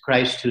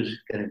Christ who's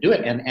going to do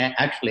it. And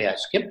actually, I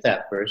skipped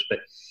that verse, but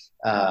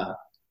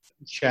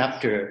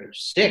chapter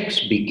 6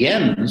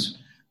 begins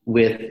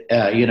with,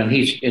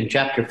 he's in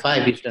chapter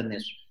 5. He's done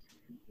this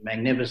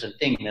magnificent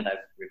thing that I've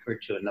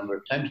referred to a number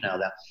of times now.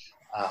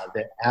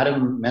 That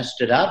Adam messed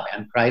it up,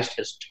 and Christ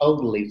has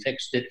totally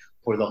fixed it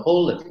for the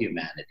whole of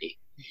humanity.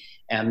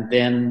 And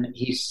then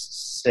he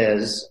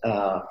says,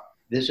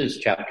 this is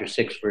chapter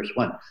 6, verse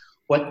 1.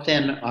 What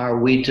then are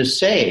we to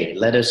say?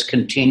 Let us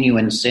continue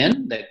in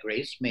sin that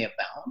grace may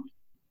abound.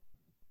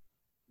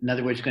 In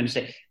other words, going to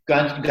say,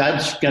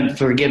 God's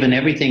forgiven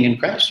everything in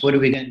Christ. What are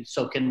we going?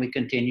 So can we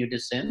continue to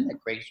sin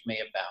that grace may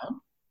abound?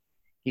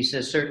 He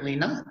says, certainly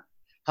not.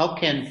 How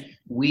can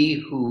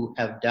we who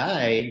have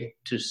died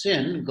to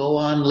sin go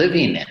on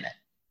living in it?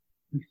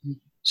 Mm-hmm.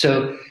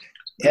 So,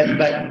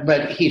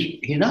 but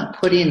he's not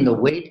putting the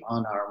weight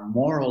on our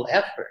moral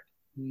effort.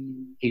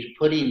 He's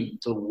putting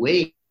the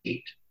weight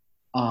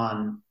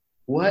on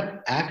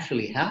what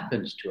actually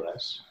happens to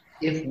us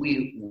if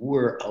we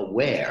were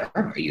aware.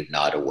 Are you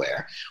not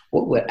aware?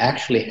 What would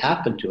actually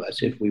happen to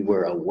us if we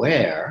were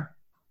aware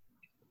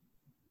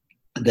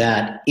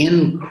that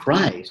in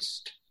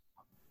Christ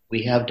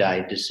we have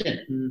died to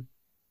sin?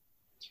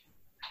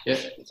 Yeah,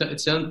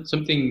 it sounds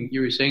something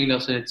you were saying,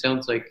 Nelson. It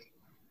sounds like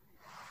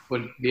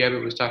what the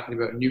Abbot was talking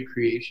about, new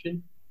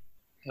creation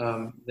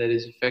that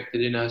is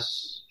effected in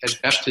us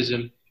at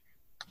baptism,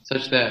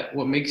 such that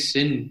what makes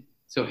sin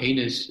so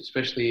heinous,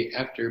 especially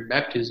after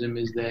baptism,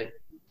 is that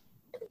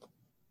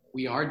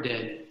we are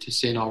dead to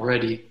sin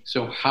already.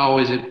 So how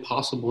is it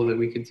possible that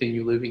we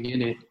continue living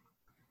in it?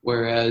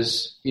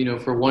 Whereas,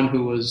 for one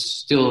who was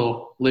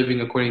still living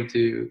according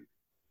to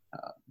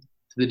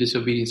the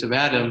disobedience of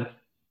Adam,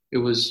 it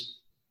was,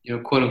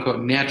 quote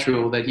unquote,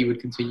 natural that he would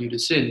continue to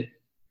sin.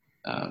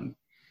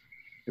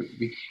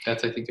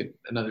 That's, I think,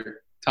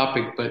 another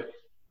topic. But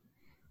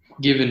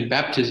given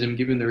baptism,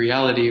 given the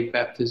reality of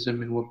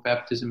baptism and what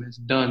baptism has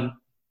done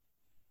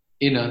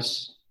in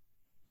us,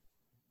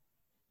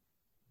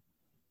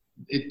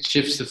 it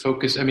shifts the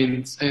focus. I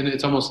mean, and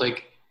it's almost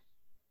like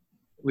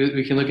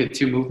we can look at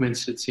two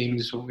movements, it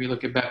seems, when we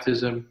look at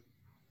baptism.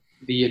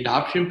 The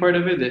adoption part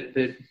of it,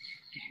 that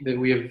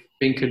we have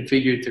been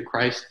configured to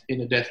Christ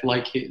in a death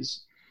like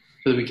his,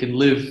 so that we can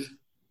live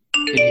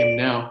in him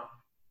now.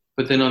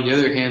 But then on the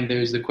other hand,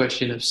 there's the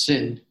question of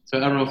sin. So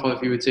I don't know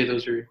if you would say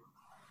those are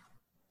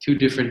two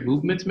different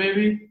movements,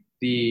 maybe.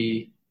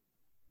 The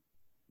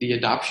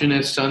adoption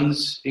as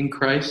sons in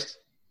Christ,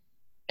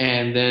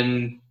 and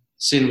then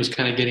sin was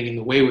kind of getting in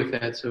the way with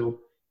that. So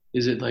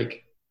is it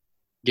like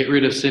get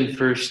rid of sin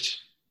first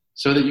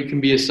so that you can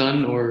be a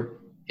son, or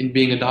in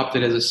being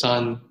adopted as a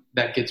son,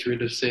 that gets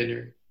rid of sin?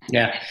 Or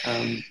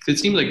it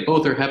seems like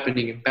both are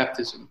happening in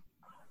baptism,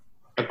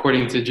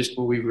 according to just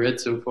what we've read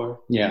so far.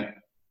 Yeah,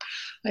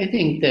 I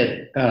think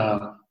that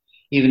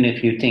even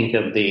if you think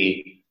of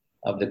the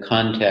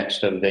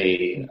context of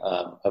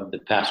the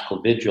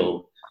Paschal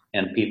Vigil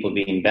and people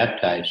being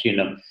baptized,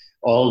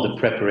 all the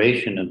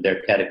preparation of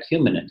their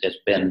catechumenate has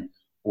been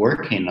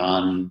working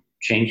on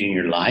changing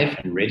your life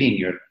and ridding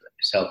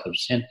yourself of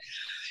sin.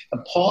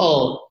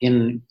 Paul,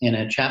 in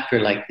a chapter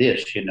like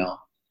this,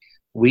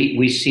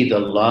 We see the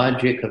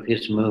logic of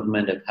his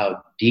movement, of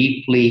how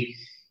deeply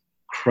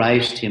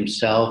Christ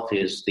himself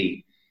is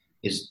the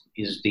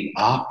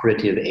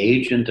operative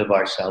agent of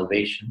our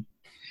salvation.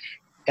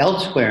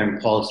 Elsewhere in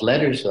Paul's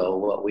letters, though,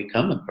 what we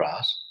come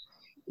across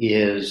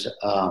is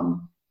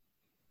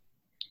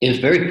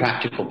very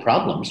practical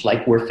problems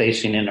like we're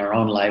facing in our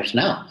own lives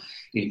now.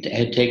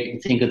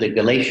 Think of the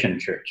Galatian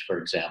church, for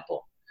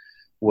example,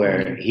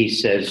 where he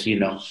says,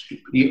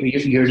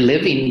 you're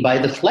living by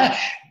the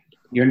flesh.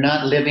 You're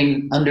not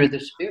living under the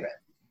Spirit.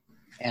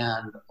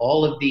 And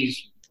all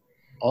this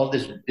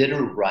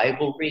bitter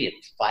rivalry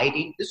and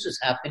fighting, this is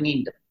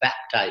happening to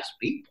baptized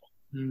people.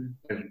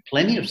 There's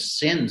plenty of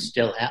sin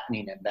still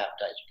happening in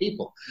baptized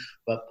people.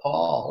 But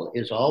Paul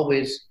is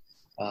always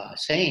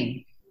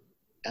saying,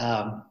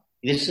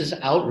 this is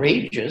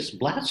outrageous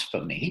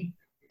blasphemy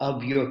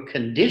of your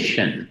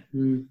condition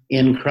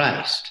in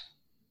Christ.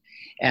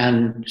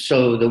 And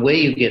so the way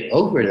you get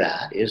over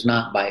that is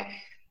not by,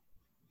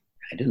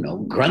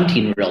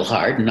 grunting real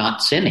hard,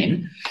 not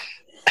sinning.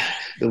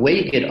 The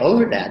way you get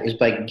over that is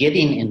by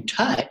getting in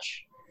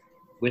touch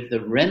with the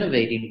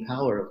renovating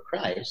power of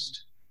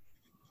Christ,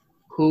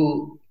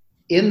 who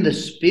in the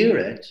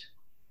Spirit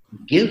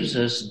gives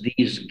us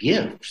these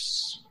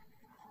gifts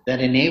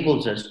that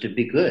enables us to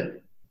be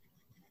good.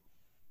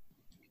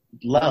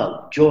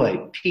 Love,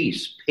 joy,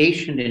 peace,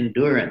 patient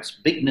endurance,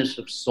 bigness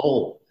of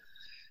soul.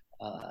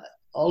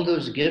 All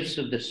those gifts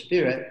of the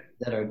Spirit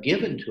that are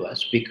given to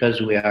us because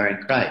we are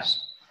in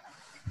Christ.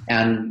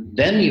 And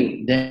then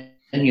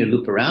you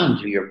loop around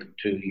to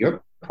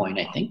your point,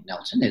 I think,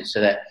 Nelson, is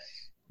that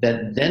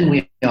then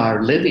we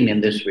are living in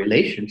this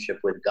relationship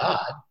with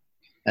God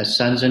as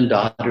sons and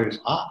daughters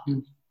ought.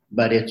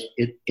 But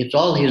it's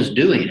all his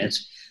doing.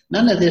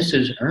 None of this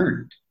is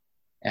earned.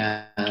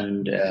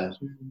 And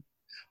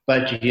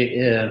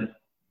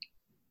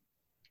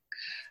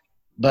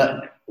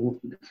but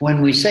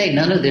when we say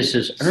none of this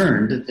is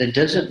earned, it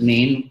doesn't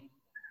mean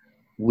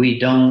we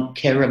don't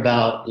care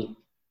about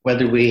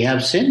whether we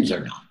have sins or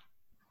not.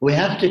 We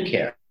have to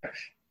care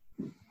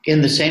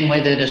in the same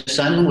way that a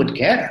son would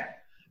care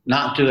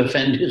not to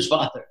offend his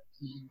father.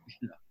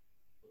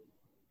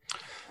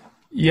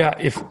 Yeah,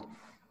 if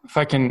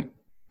I can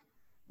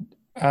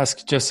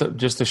ask just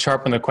to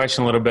sharpen the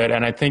question a little bit,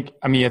 and I think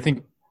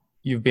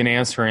you've been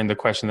answering the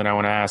question that I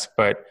want to ask,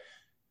 but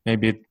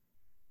maybe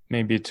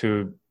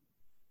to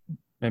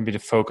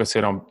focus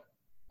it on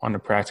a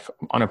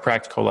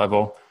practical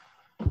level.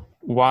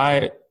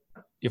 Why,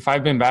 if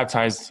I've been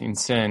baptized in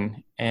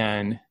sin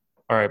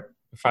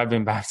if I've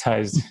been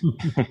baptized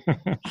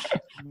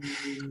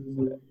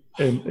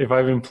and if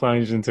I've been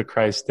plunged into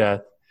Christ's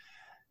death,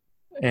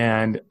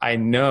 and I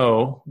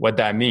know what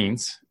that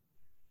means,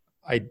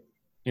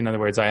 in other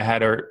words, I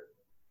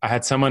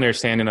had some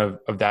understanding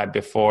of that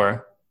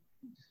before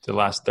the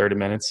last 30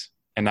 minutes,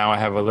 and now I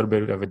have a little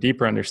bit of a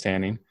deeper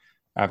understanding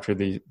after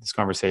this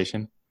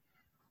conversation.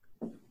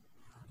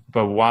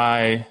 But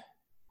why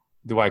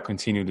do I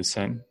continue to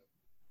sin?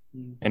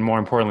 And more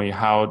importantly,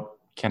 how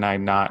can I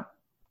not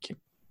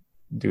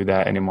do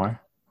that anymore?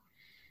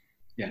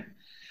 Yeah.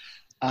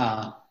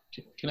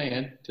 Can I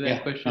add to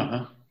that question?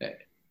 Uh-huh.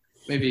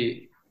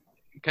 Maybe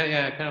kind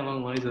of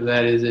along the lines of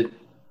that, is it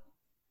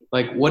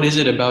like, what is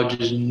it about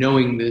just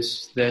knowing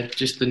this, that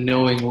just the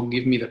knowing will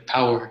give me the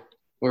power,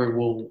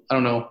 or I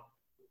don't know.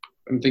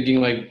 I'm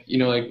thinking like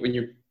when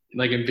you're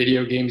like in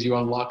video games, you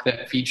unlock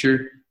that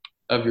feature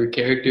of your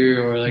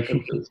character, or like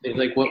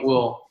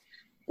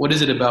what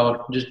is it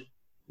about just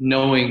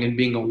knowing and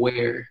being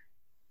aware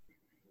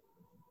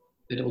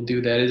that it'll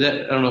do that?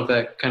 I don't know if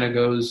that kind of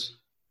goes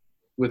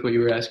with what you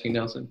were asking,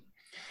 Nelson.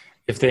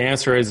 If the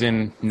answer is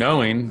in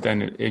knowing,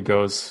 then it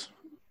goes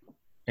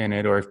in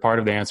it, or if part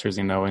of the answer is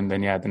in knowing,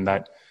 then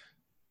that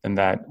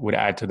would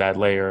add to that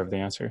layer of the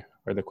answer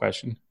or the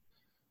question.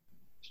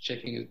 Just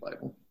checking his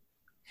Bible.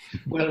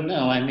 Well,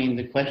 no, I mean,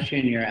 the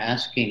question you're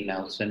asking,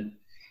 Nelson,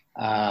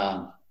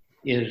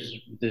 is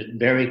the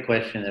very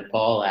question that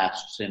Paul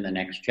asks in the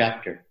next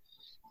chapter,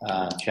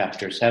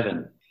 chapter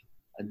 7.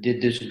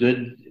 Did this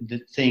good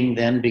thing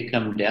then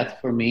become death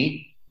for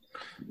me?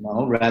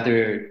 No,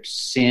 rather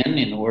sin,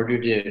 in order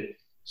to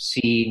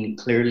see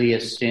clearly a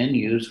sin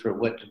used for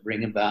what to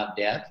bring about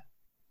death.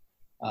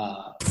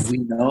 We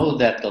know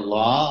that the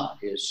law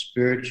is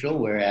spiritual,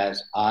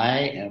 whereas I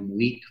am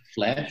weak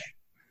flesh,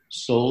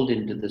 sold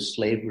into the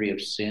slavery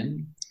of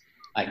sin.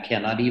 I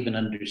cannot even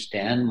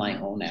understand my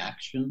own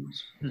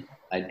actions.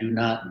 I do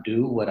not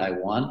do what I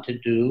want to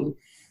do,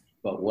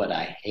 but what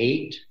I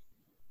hate.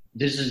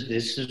 This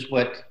is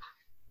what,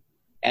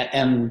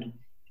 and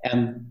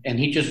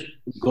he just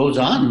goes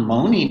on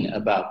moaning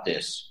about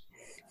this,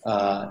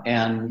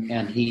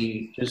 and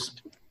he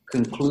just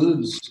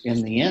concludes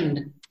in the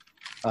end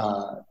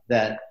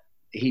that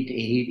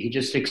he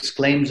just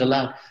exclaims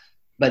aloud,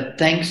 "But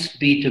thanks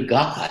be to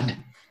God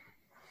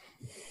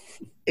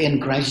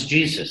in Christ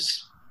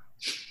Jesus."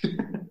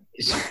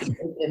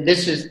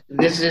 This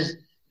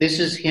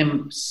is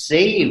him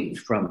saved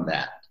from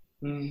that.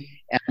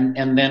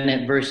 And then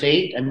at verse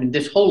 8, I mean,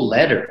 this whole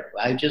letter,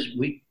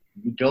 we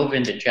dove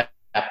into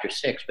chapter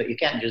 6, but you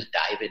can't just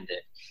dive into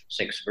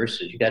 6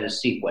 verses. You got to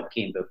see what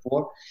came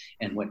before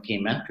and what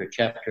came after.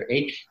 Chapter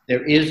 8,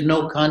 there is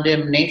no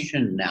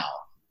condemnation now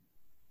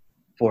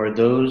for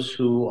those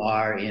who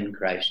are in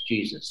Christ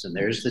Jesus. And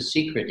there's the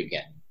secret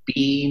again,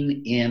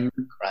 being in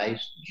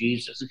Christ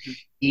Jesus,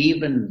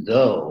 even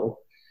though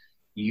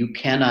you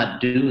cannot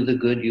do the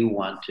good you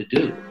want to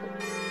do.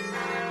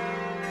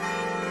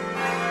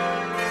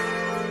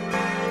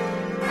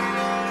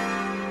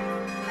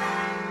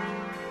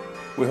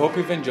 We hope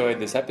you've enjoyed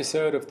this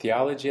episode of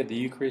Theology at the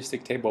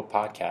Eucharistic Table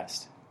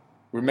podcast.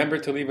 Remember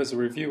to leave us a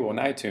review on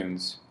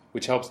iTunes,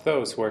 which helps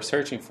those who are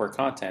searching for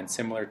content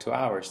similar to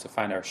ours to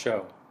find our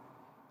show,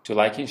 to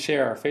like and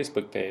share our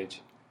Facebook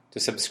page, to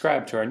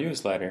subscribe to our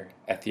newsletter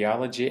at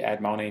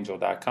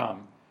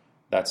theology@mountangel.com.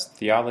 That's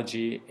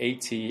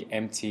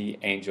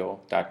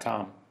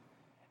theology@mtangel.com.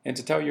 And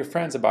to tell your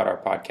friends about our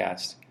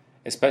podcast,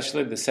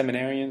 especially the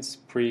seminarians,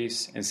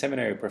 priests, and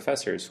seminary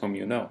professors whom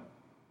you know.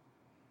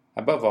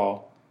 Above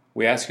all,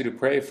 we ask you to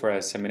pray for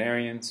us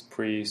seminarians,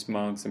 priests,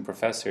 monks, and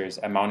professors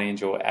at Mount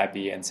Angel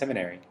Abbey and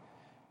Seminary,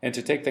 and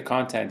to take the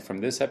content from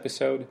this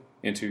episode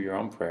into your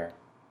own prayer.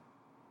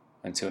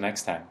 Until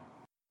next time.